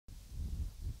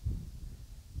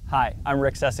Hi, I'm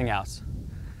Rick Sessinghaus.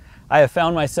 I have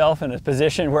found myself in a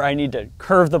position where I need to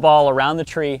curve the ball around the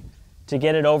tree to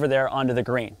get it over there onto the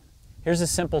green. Here's a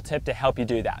simple tip to help you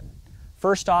do that.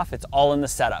 First off, it's all in the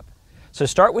setup. So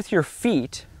start with your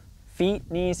feet,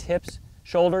 knees, hips,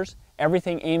 shoulders,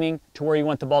 everything aiming to where you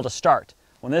want the ball to start.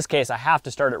 Well, in this case, I have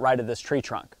to start it right at this tree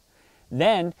trunk.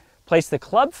 Then place the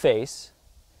club face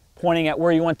pointing at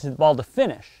where you want the ball to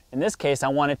finish. In this case, I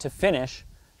want it to finish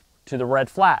to the red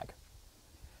flag.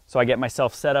 So I get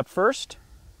myself set up first.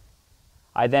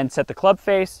 I then set the club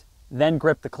face, then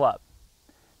grip the club.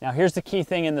 Now here's the key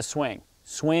thing in the swing.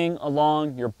 Swing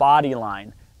along your body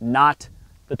line, not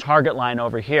the target line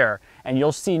over here. And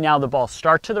you'll see now the ball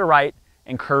start to the right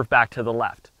and curve back to the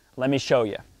left. Let me show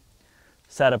you.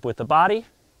 Set up with the body,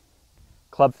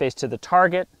 club face to the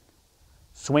target,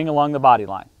 swing along the body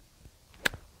line.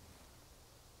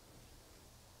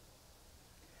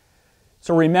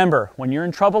 So remember, when you're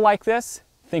in trouble like this,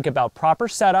 think about proper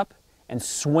setup and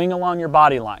swing along your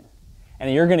body line.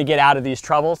 And you're going to get out of these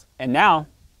troubles, and now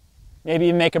maybe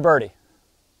you make a birdie.